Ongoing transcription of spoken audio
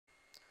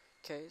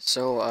Okay,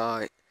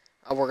 so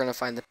we're gonna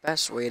find the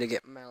best way to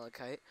get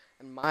malachite,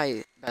 and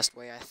my best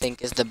way I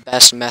think is the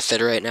best method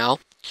right now.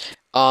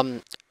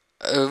 Um,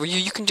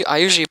 you can do. I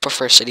usually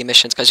prefer city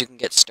missions because you can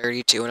get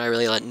sturdy too, and I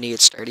really need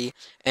sturdy,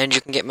 and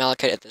you can get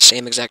malachite at the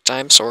same exact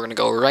time. So we're gonna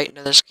go right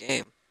into this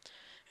game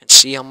and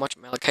see how much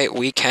malachite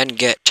we can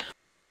get.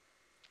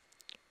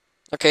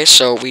 Okay,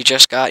 so we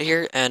just got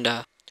here,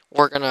 and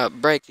we're gonna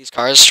break these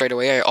cars straight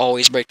away. I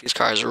always break these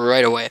cars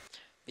right away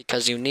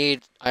because I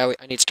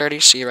need sturdy.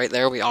 See right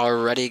there, we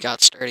already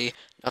got sturdy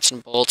nuts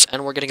and bolts,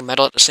 and we're getting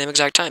metal at the same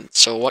exact time.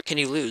 So what can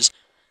you lose?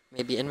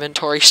 Maybe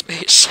inventory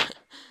space.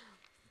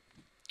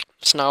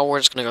 So now we're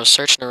just gonna go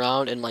searching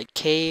around in like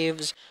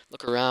caves,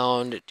 look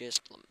around,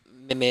 just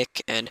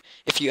mimic, and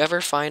if you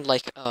ever find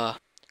like a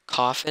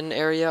coffin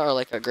area or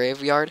like a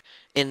graveyard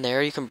in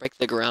there, you can break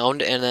the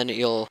ground and then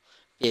you'll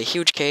be a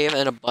huge cave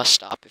and a bus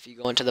stop. If you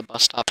go into the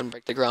bus stop and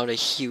break the ground, a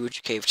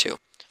huge cave too.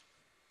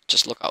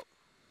 Just look out.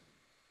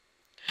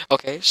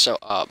 Okay, so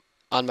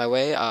on my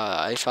way,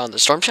 I found the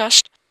storm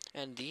chest,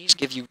 and these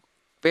give you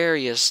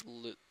various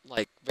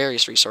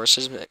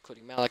resources,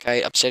 including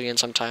malachite, obsidian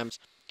sometimes.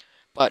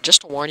 But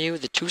just to warn you,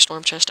 the two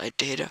storm chests I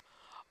did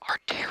are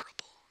terrible.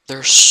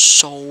 They're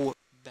so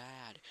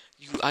bad.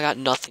 I got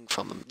nothing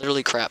from them.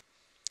 Literally crap.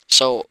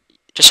 So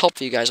just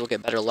hopefully you guys will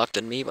get better luck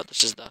than me, but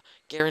this is the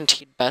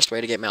guaranteed best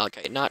way to get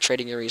malachite. Not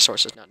trading your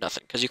resources, not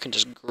nothing, because you can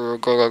just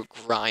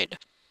grind.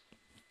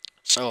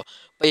 So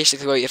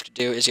basically what you have to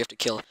do is you have to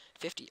kill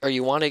 50, or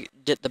you want to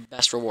get the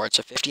best reward,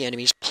 so 50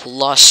 enemies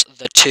plus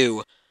the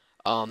two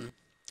um,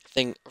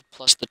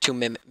 plus the two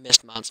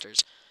mist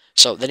monsters.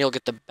 So then you'll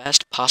get the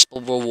best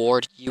possible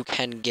reward you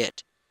can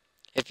get.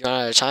 If you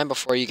run out of time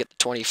before you get the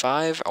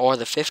 25 or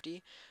the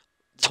 50,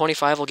 the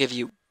 25 will give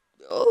you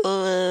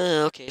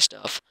okay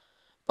stuff.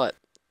 But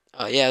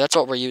yeah, that's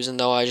what we're using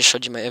though. I just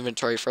showed you my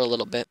inventory for a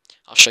little bit.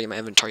 I'll show you my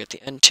inventory at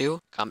the end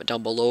too. Comment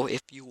down below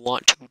if you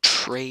want to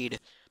trade.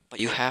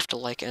 But you have to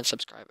like and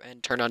subscribe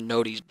and turn on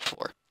noties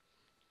before.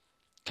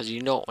 Because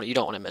you don't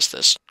want to miss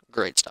this.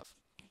 Great stuff.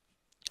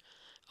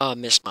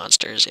 Mist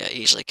monsters, yeah,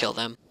 easily kill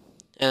them.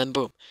 And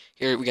boom.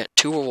 Here we got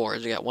two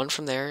rewards. We got one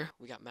from there.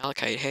 We got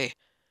malachite. Hey.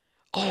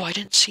 Oh, I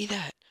didn't see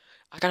that.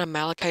 I got a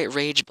malachite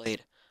rage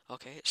blade.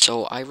 Okay,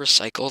 so I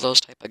recycle those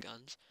type of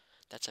guns.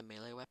 That's a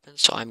melee weapon,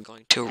 so I'm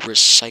going to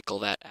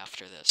recycle that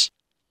after this.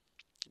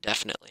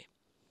 Definitely.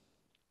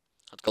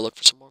 Let's go look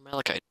for some more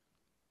malachite.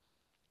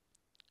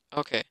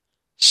 Okay.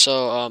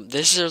 So,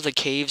 these are the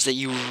caves that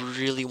you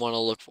really want to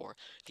look for.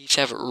 These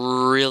have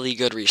really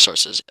good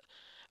resources.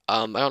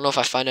 I don't know if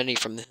I find any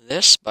from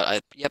this,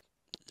 but yep,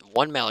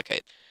 one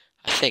malachite.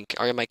 I think,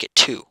 or I might get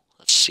two.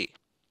 Let's see.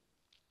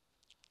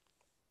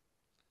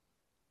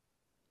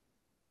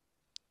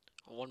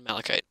 One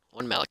malachite.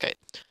 One malachite.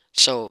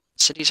 So,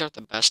 cities aren't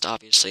the best,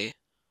 obviously,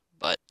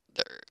 but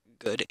they're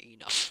good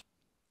enough.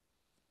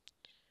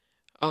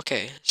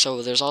 Okay,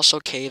 so there's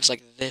also caves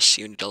like this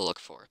you need to look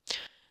for.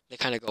 They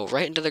kind of go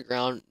right into the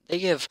ground. They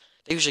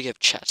usually give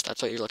chests.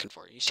 That's what you're looking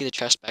for. You see the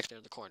chest back there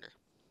in the corner.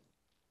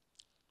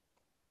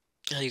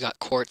 And you got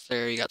quartz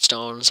there, you got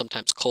stone,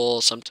 sometimes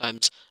coal,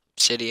 sometimes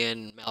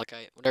obsidian,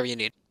 malachite, whatever you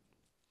need.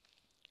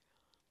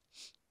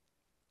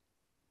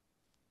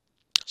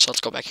 So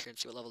let's go back here and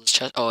see what level this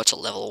chest. Oh, it's a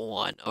level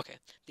 1. Okay.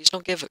 These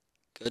don't give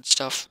good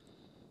stuff,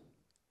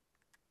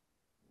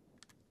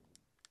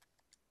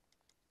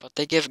 but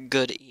they give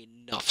good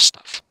enough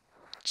stuff.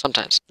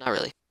 Sometimes, not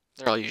really.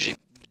 They're all usually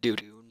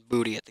doo-doo and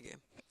booty at the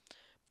game.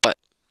 But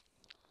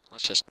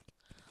let's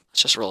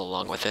just roll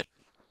along with it.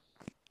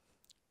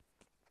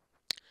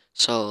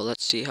 So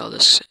let's see how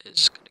this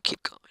is gonna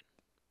keep going.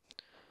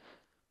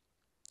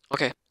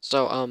 Okay,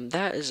 so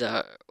that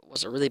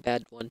was a really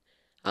bad one.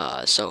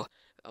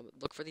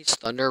 Look for these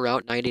Thunder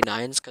Route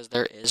 99s because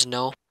there is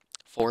no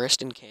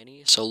forest in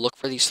Canny. So look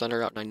for these Thunder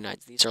Route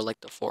 99s. These are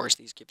like the forest.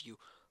 These give you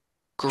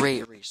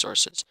great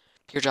resources.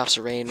 Pure drops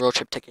of rain, road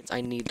trip tickets.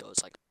 I need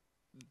those like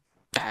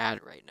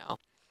bad right now.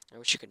 I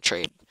wish you could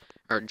trade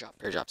or drop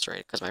pure drops of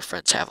rain because my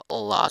friends have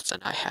lots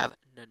and I have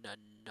none.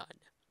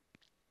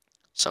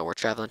 So we're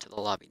traveling to the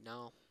lobby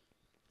now.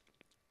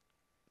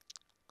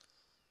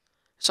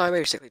 So I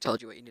basically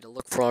told you what you need to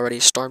look for already.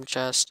 Storm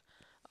chest.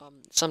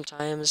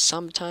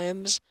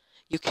 Sometimes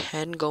you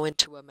can go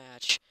into a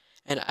match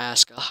and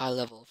ask a high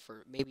level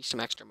for maybe some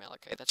extra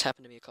malachite. That's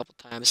happened to me a couple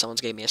times.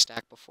 Someone's gave me a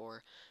stack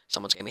before.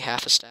 Someone's gave me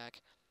half a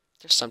stack.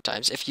 Just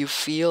sometimes, if you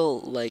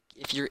feel like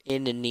if you're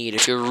in need,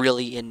 if you're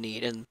really in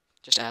need, and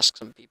just ask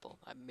some people,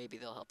 maybe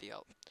they'll help you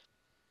out.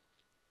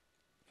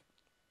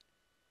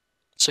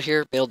 So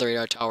here, build the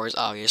radar towers.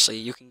 Obviously,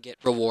 you can get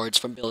rewards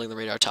from building the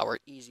radar tower.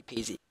 Easy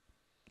peasy.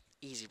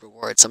 Easy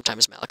reward,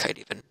 sometimes malachite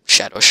even,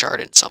 shadow shard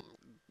in some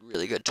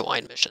really good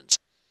twine missions.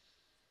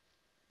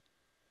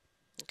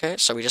 Okay,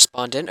 so we just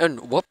spawned in,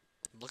 and whoop,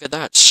 look at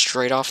that,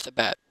 straight off the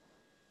bat.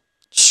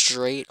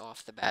 Straight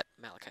off the bat,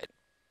 malachite.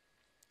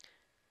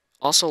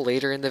 Also,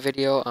 later in the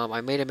video,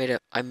 I may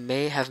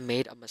have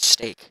made a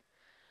mistake.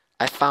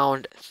 I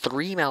found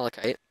 3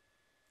 malachite,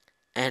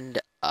 and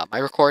my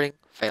recording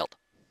failed.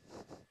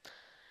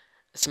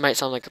 This might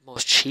sound like the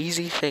most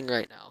cheesy thing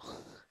right now,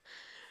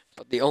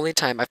 But the only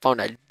time I found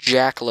a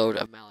jackload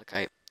of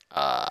malachite,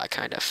 I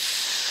kind of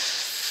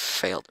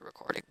failed the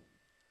recording.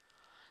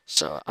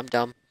 So I'm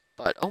dumb.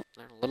 But oh,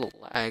 there's a little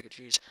lag.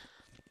 Jeez.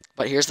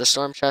 But here's the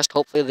storm chest.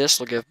 Hopefully this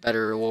will give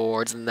better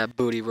rewards than that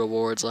booty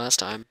rewards last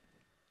time.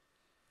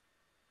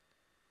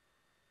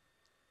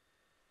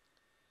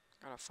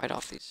 Gotta fight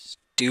off these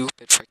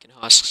stupid freaking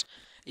husks.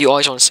 You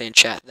always want to say in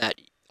chat that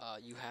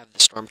you have the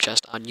storm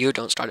chest on you.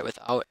 Don't start it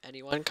without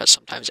anyone, because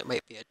sometimes it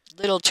might be a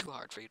little too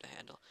hard for you to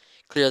handle.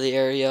 Clear the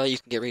area. You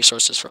can get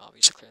resources from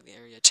obviously clearing the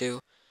area too.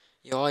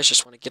 You always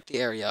just want to get the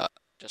area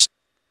just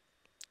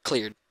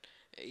cleared.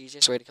 The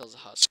easiest way to kill the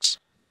husks.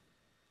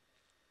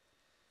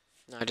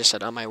 I just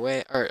said on my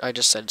way, or I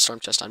just said storm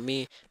chest on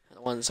me.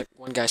 One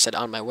guy said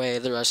on my way.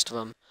 The rest of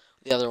them,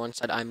 the other one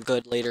said I'm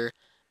good later.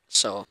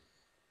 So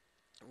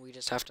we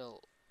just have to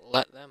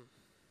let them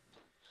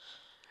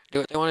do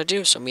what they want to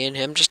do. So me and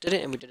him just did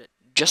it, and we did it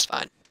just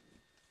fine.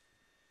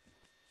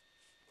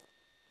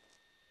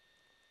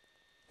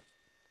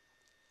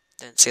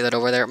 Didn't see that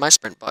over there. My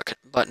sprint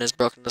button is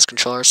broken in this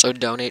controller, so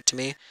donate to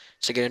me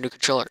to get a new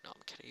controller. No,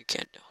 I'm kidding. You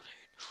can't donate.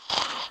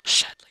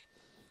 Sadly.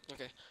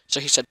 Okay, so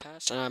he said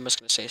pass, and I'm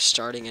just going to say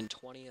starting in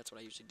 20. That's what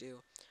I usually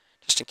do.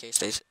 Just in case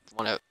they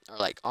want to, or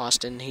like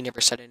Austin, he never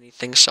said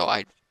anything, so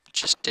I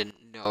just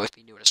didn't know if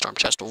he knew what a storm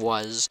chest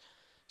was.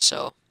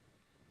 So,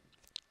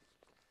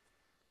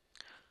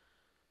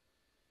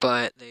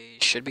 but they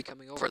should be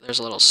coming over. There's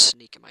a little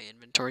sneak in my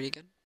inventory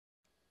again.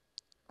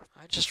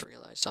 I just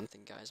realized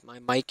something, guys. My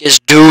mic is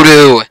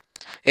doo-doo.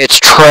 It's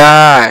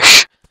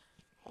trash.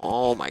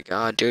 Oh my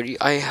god, dude.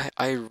 I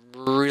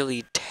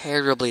really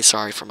terribly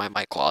sorry for my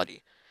mic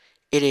quality.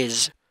 It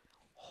is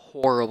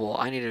horrible.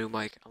 I need a new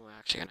mic.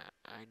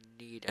 I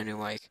need a new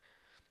mic.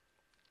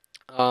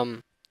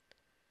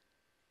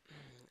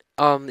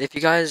 If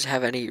you guys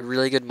have any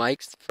really good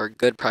mics for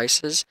good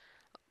prices,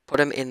 put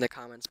them in the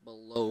comments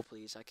below,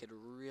 please. I could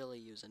really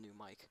use a new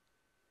mic.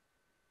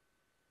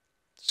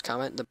 Just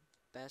comment the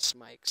best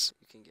mics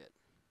you can get.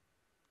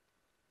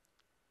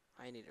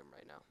 I need them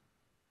right now.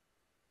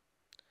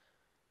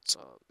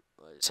 So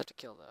I just have to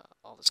kill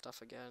all the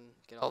stuff again.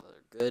 Get all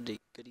the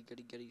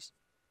goodies.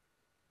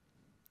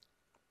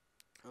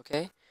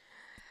 Okay.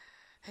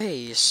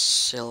 Hey,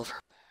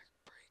 silverback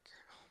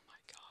breaker. Oh my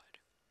god.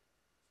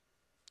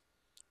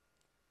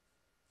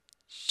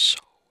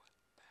 So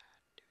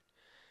bad, dude.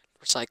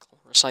 Recycle.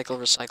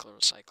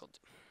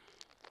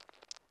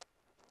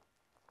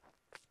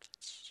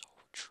 It's so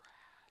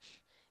trash.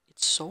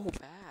 It's so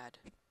bad.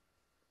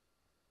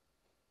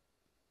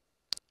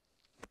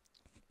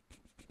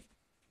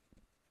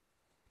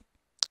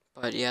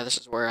 But yeah, this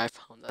is where I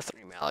found the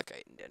 3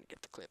 malachite and didn't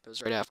get the clip. It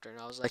was right after, and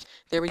I was like,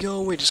 there we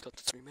go, we just got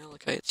the 3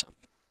 malachite. So.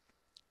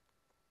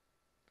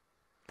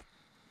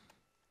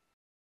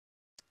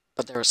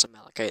 But there was some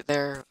malachite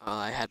there.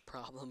 I had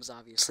problems,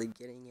 obviously,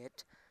 getting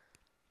it.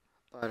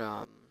 But,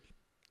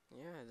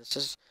 yeah, this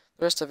is,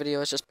 the rest of the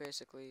video is just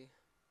basically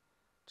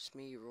just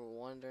me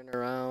wandering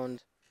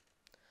around.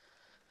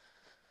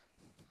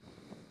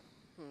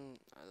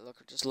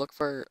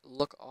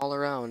 Look all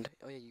around.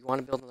 Oh yeah, you want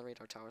to build on the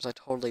radar towers. I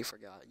totally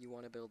forgot. You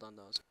want to build on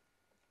those.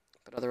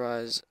 But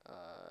otherwise,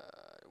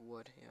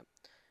 wood, yeah.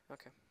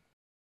 Okay.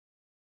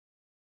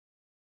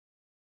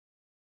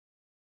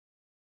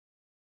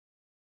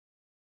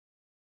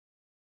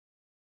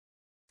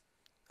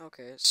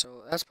 Okay,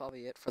 so that's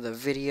probably it for the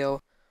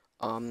video.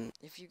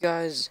 If you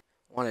guys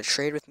want to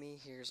trade with me,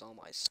 here's all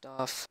my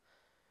stuff.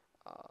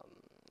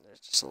 There's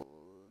just a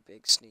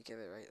big sneak of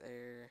it right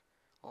there.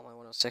 All my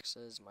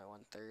 106s, my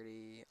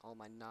 130, all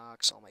my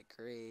knocks, all my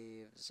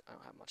graves. I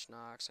don't have much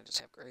knocks, I just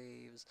have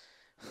graves.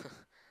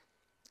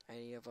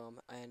 Any of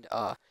them. And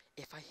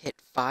if I hit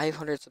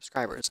 500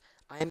 subscribers,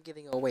 I am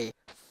giving away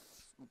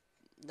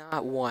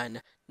not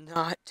 1,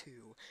 not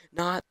 2,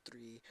 not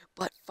 3,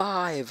 but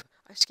 5.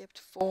 I skipped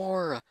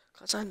 4,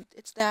 cause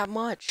it's that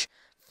much.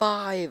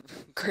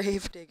 5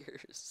 grave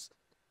diggers.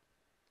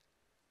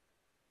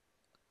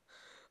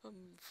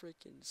 I'm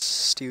freaking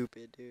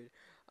stupid, dude.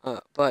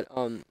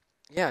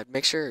 Yeah,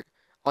 make sure,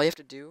 all you have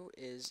to do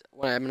is,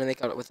 I'm gonna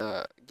make out with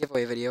a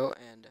giveaway video,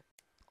 and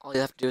all you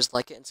have to do is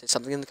like it and say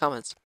something in the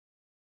comments.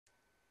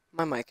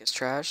 My mic is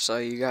trash, so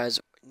you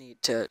guys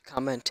need to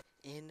comment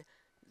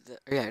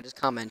just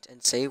comment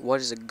and say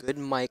what is a good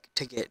mic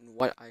to get and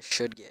what I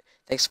should get.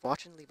 Thanks for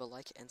watching, leave a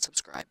like and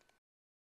subscribe.